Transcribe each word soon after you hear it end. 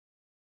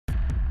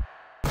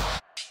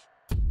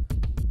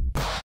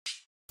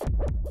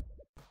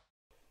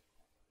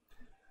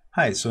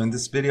Hi, so in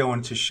this video I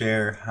wanted to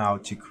share how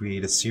to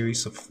create a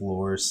series of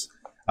floors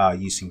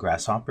using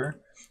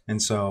Grasshopper.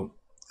 And so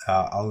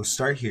I'll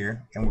start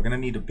here, and we're going to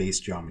need a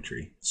base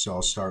geometry. So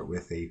I'll start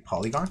with a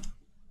polygon.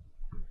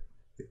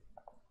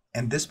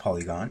 And this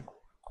polygon,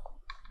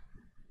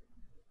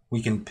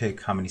 we can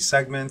pick how many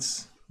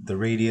segments, the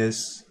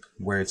radius,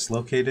 where it's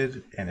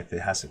located, and if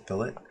it has a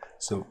fillet.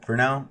 So for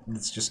now,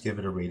 let's just give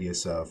it a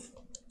radius of,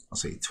 I'll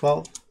say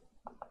 12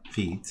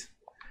 feet,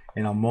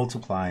 and I'll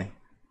multiply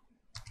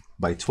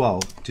by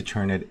 12 to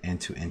turn it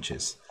into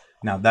inches.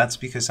 Now that's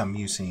because I'm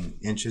using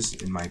inches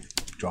in my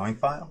drawing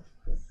file,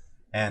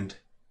 and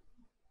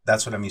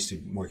that's what I'm used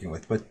to working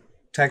with. But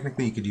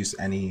technically you could use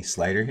any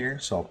slider here,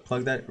 so I'll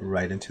plug that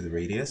right into the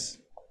radius,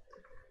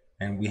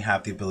 and we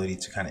have the ability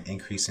to kind of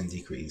increase and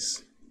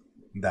decrease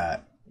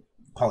that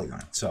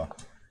polygon. So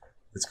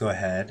let's go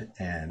ahead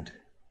and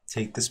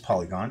take this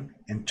polygon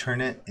and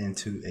turn it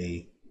into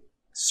a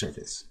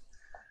surface.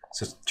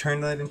 So to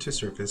turn that into a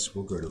surface,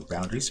 we'll go to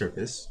boundary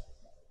surface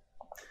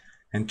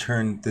and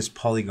turn this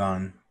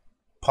polyline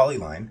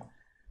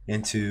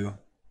into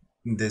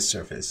this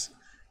surface.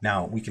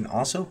 Now we can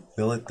also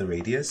fillet the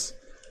radius.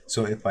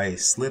 So if I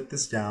slip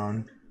this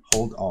down,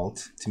 hold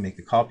Alt to make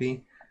a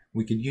copy,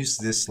 we could use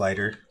this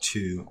slider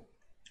to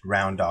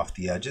round off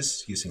the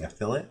edges using a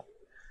fillet.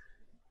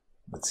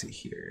 Let's see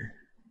here.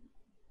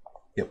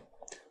 Yep.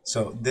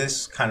 So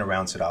this kind of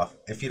rounds it off.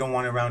 If you don't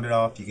want to round it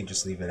off, you can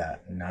just leave it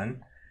at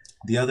none.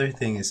 The other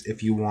thing is,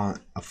 if you want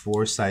a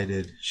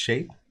four-sided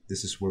shape,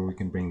 this is where we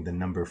can bring the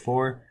number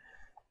 4,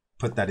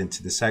 put that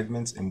into the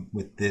segments, and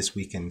with this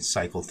we can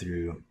cycle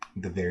through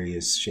the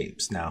various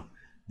shapes. Now,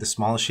 the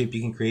smallest shape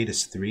you can create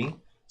is 3,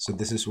 so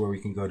this is where we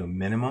can go to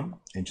minimum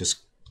and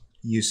just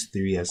use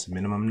 3 as the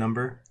minimum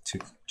number to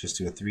just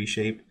do a 3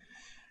 shape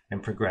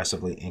and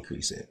progressively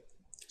increase it.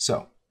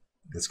 So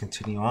let's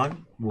continue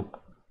on. We'll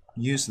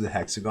use the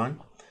hexagon,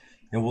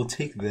 and we'll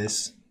take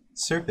this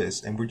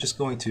surface and we're just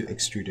going to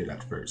extrude it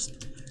at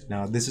first.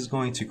 Now this is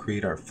going to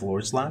create our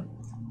floor slab.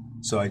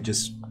 So I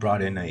just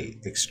brought in a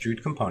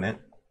extrude component.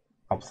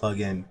 I'll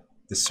plug in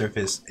the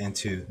surface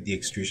into the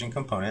extrusion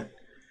component,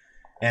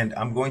 and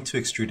I'm going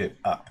to extrude it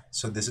up.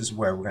 So this is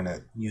where we're going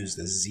to use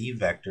the Z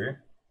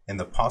vector in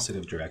the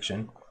positive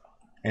direction,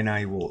 and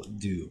I will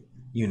do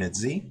unit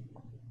Z,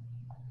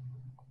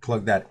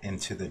 plug that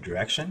into the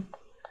direction,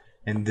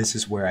 and this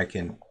is where I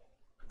can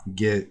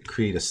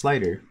create a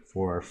slider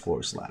for our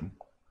floor slab.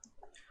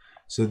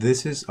 So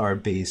this is our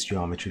base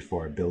geometry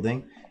for our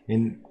building,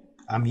 and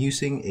I'm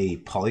using a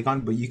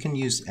polygon, but you can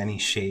use any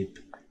shape,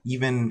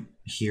 even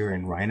here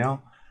in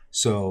Rhino,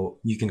 so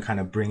you can kind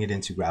of bring it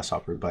into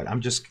Grasshopper, but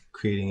I'm just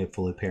creating it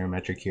fully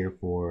parametric here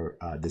for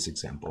this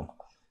example.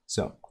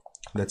 So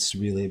let's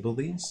relabel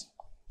these.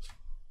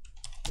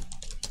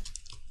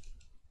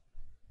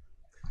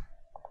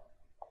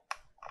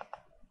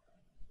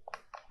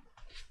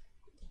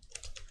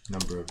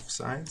 Number of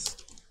sides.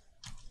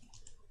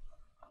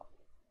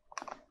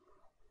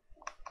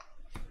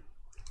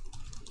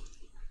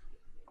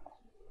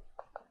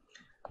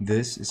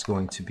 This is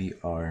going to be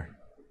our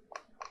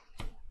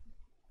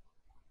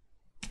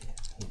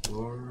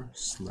floor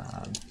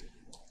slab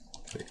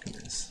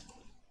thickness.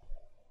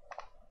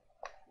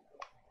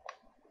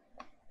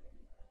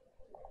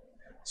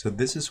 So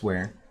this is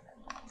where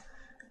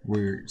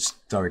we're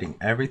starting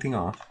everything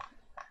off,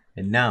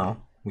 and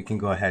now we can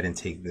go ahead and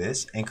take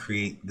this and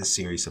create the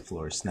series of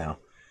floors. Now,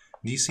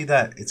 do you see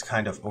that it's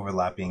kind of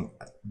overlapping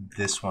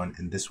this one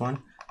and this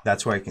one?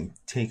 That's where I can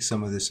take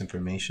some of this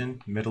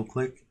information, middle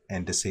click,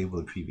 and disable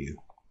the preview.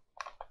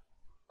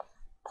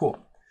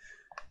 Cool.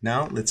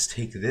 Now let's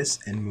take this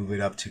and move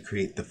it up to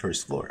create the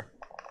first floor.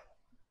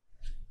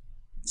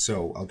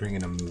 So I'll bring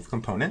in a move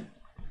component,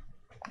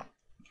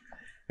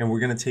 and we're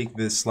going to take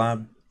this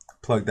slab,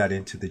 plug that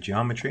into the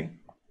geometry,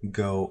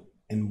 go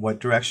in what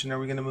direction are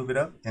we going to move it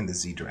up? In the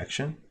Z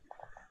direction.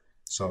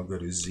 So I'll go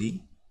to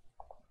Z,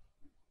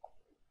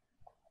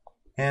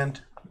 and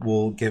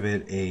we'll give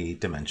it a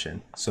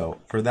dimension. So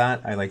for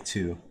that, I like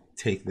to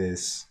take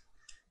this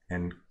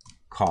and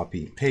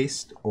copy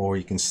paste, or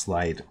you can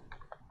slide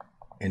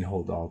and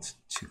hold Alt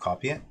to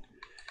copy it.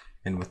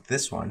 And with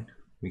this one,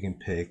 we can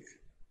pick,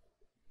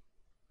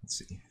 let's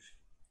see,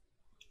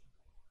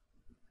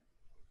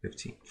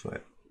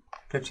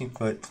 15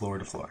 foot floor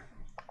to floor.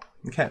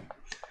 Okay,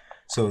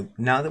 so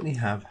now that we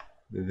have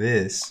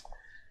this,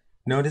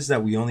 notice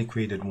that we only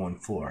created one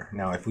floor.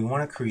 Now if we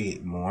want to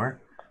create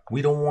more,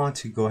 we don't want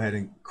to go ahead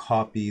and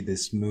copy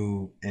this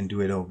move and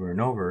do it over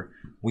and over.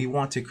 We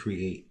want to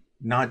create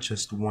not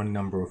just one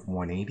number of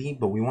 180,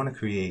 but we want to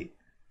create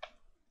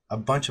a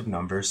bunch of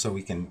numbers so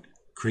we can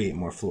create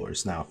more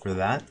floors. Now for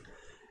that,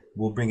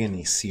 we'll bring in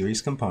a series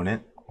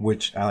component,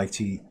 which I like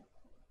to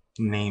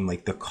name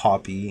like the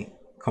copy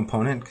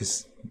component,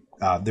 because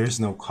there's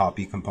no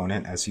copy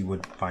component as you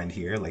would find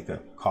here, like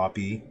a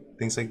copy,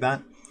 things like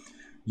that.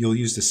 You'll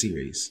use the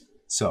series.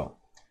 So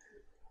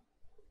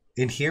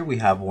in here we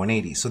have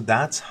 180, so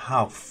that's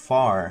how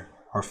far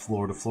our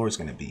floor to floor is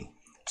going to be.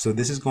 So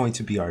this is going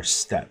to be our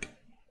step.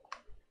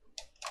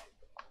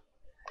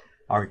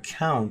 our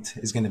count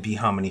is going to be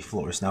how many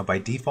floors. Now by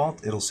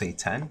default it'll say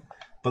 10,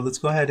 but let's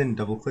go ahead and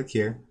double click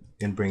here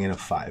and bring in a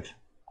 5,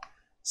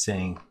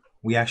 saying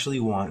we actually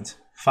want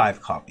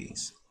 5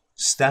 copies,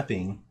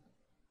 stepping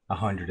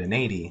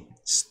 180,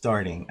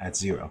 starting at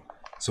 0.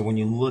 So when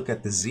you look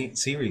at the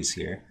series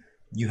here,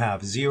 you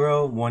have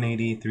 0,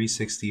 180,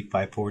 360,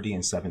 540,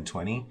 and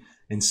 720.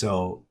 And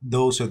so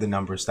those are the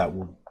numbers that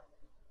we'll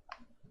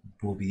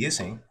be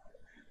using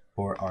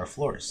for our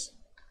floors.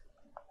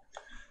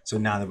 So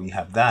now that we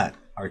have that,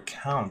 our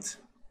count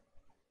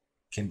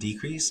can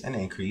decrease and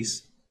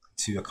increase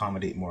to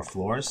accommodate more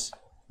floors,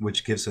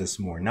 which gives us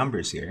more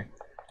numbers here.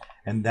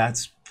 And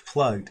that's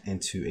plugged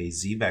into a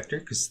Z vector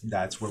because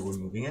that's where we're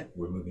moving it.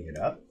 We're moving it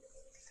up.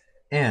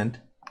 And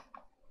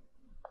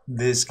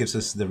this gives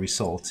us the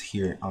result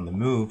here on the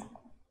move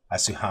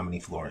as to how many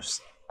floors.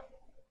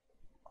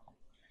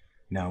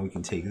 Now we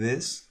can take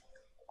this,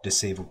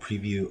 disable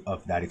preview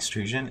of that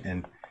extrusion,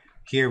 and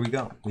here we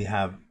go. We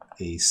have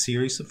a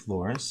series of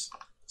floors.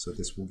 So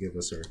this will give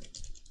us our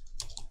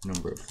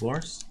number of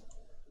floors.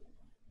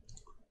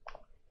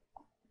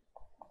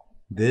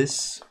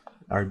 This,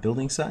 our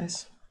building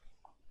size.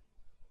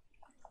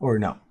 Or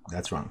no,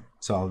 that's wrong.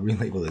 So I'll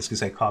relabel this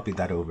because I copied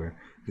that over.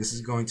 This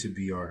is going to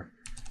be our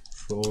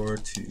floor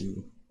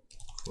to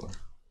floor.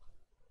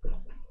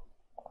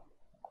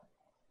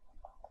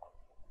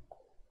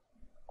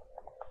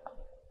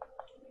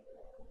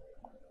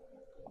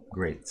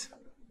 Great.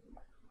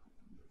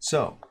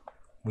 So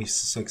we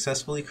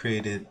successfully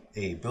created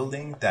a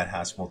building that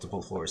has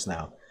multiple floors.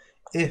 Now,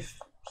 if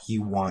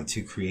you want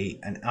to create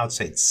an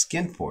outside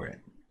skin for it,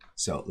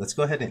 so let's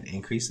go ahead and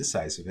increase the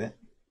size of it.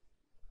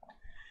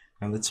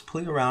 Now let's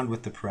play around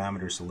with the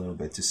parameters a little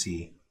bit to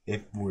see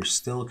if we're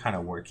still kind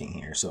of working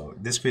here. So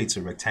this creates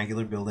a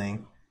rectangular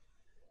building,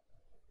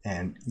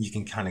 and you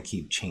can kind of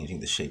keep changing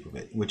the shape of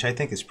it, which I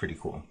think is pretty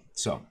cool.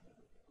 So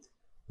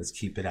let's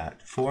keep it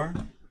at 4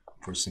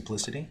 for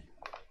simplicity.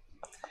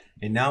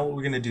 And now what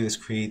we're going to do is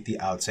create the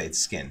outside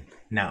skin.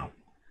 Now,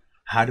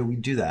 how do we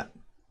do that?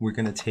 We're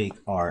going to take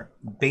our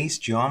base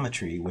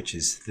geometry, which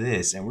is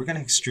this, and we're going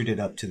to extrude it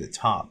up to the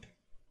top.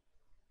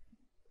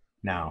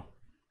 Now,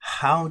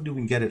 how do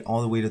we get it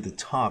all the way to the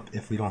top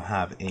if we don't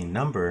have a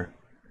number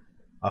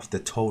of the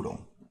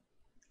total?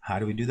 How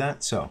do we do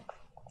that? So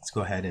let's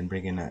go ahead and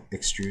bring in an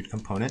extrude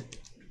component.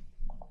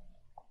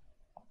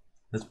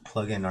 Let's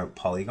plug in our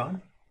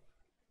polygon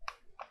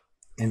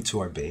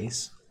into our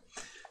base,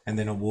 and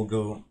then we'll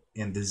go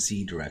in the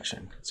Z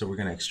direction. So we're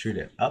going to extrude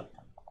it up,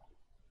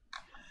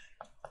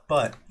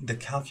 but the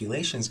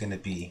calculation is going to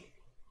be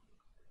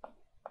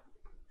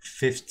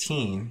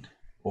 15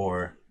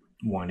 or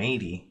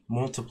 180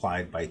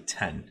 multiplied by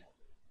 10,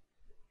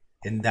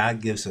 and that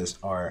gives us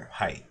our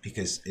height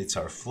because it's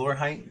our floor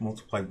height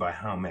multiplied by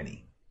how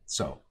many.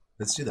 So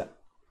let's do that.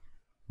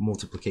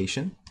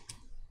 Multiplication,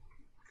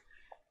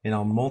 and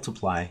I'll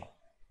multiply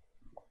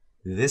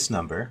this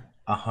number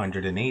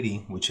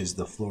 180, which is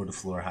the floor to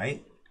floor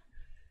height,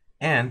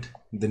 and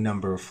the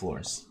number of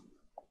floors,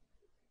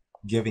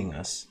 giving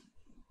us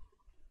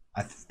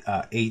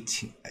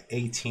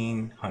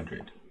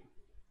 1800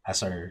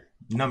 as our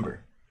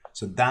number.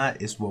 So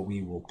that is what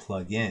we will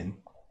plug in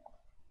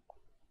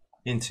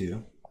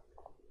into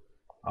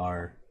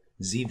our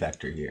Z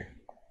vector here.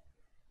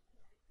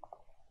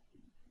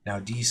 Now,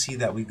 do you see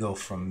that we go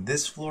from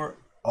this floor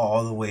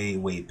all the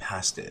way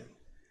past it?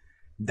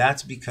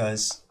 That's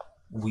because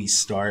we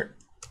start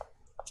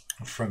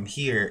from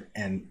here,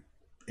 and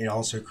it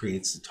also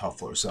creates the top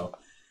floor. So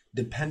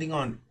depending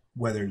on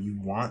whether you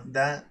want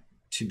that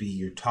to be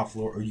your top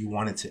floor or you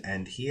want it to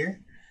end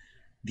here,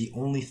 the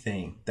only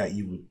thing that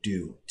you would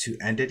do to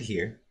end it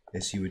here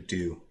is you would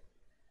do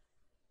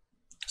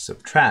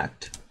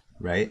subtract,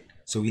 right?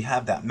 So we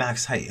have that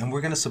max height, and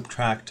we're going to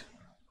subtract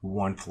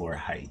 1 floor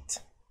height.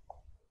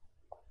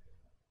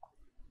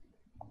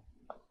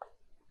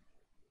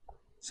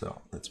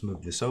 So let's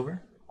move this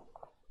over.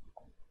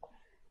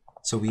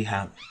 So we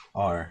have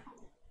our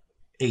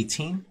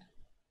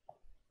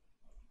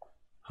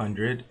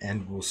 1800,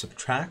 and we'll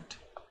subtract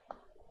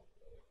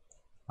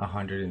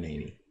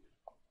 180.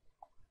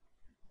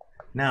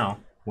 Now,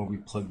 when we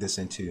plug this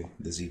into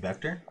the Z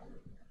vector,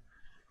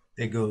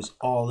 it goes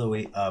all the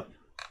way up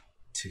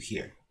to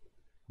here.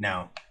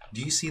 Now,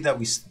 do you see that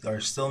we are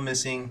still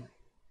missing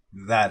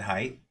that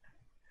height?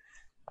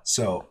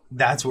 So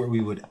that's where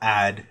we would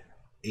add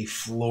a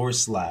floor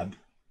slab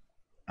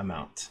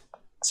amount.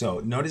 So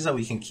notice that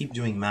we can keep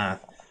doing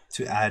math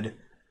to add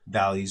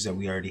values that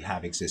we already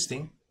have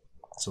existing.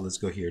 So let's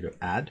go here to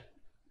add,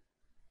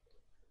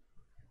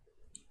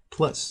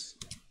 plus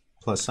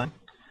sign,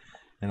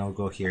 and I'll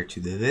go here to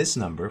this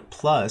number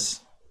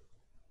plus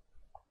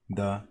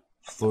the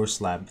floor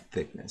slab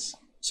thickness.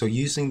 So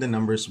using the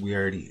numbers we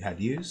already had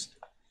used,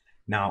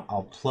 now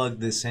I'll plug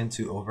this in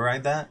to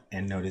override that,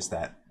 and notice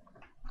that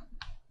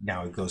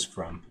now it goes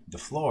from the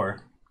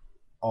floor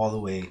all the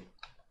way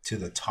to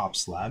the top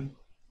slab,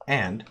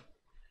 and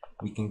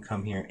we can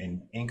come here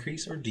and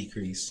increase or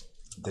decrease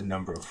the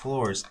number of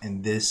floors,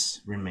 and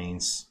this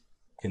remains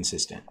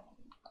consistent.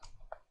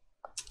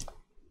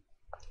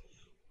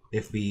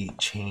 if we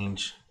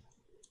change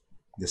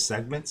the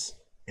segments,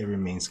 it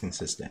remains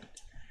consistent.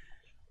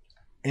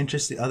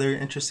 Other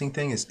interesting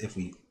thing is if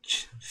we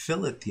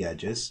fillet the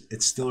edges,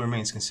 it still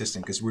remains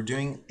consistent because we're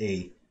doing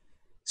a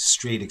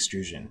straight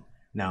extrusion.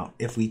 Now,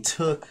 if we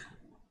took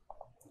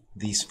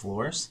these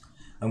floors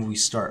and we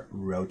start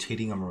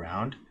rotating them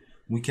around,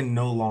 we can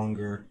no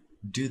longer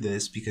do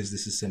this because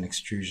this is an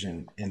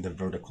extrusion in the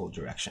vertical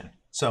direction.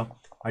 So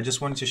I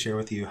just wanted to share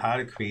with you how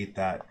to create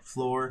that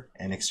floor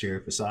and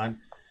exterior facade.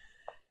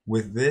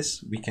 With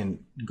this, we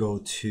can go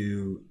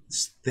to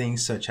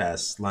things such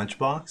as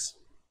lunchbox,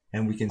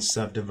 and we can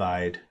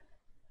subdivide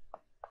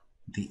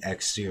the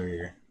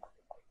exterior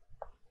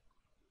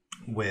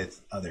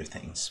with other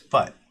things.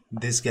 But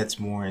this gets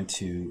more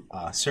into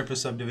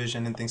surface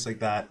subdivision and things like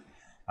that,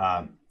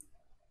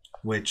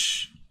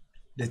 which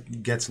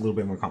it gets a little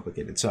bit more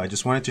complicated. So I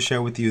just wanted to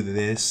share with you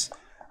this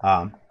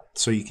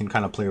so you can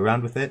kind of play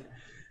around with it.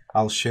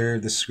 I'll share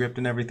the script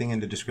and everything in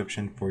the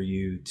description for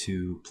you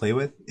to play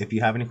with. If you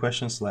have any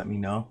questions, let me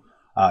know.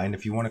 And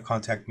if you want to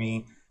contact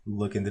me,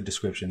 look in the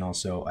description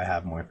also. I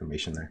have more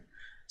information there.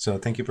 So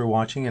thank you for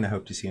watching, and I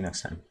hope to see you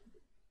next time.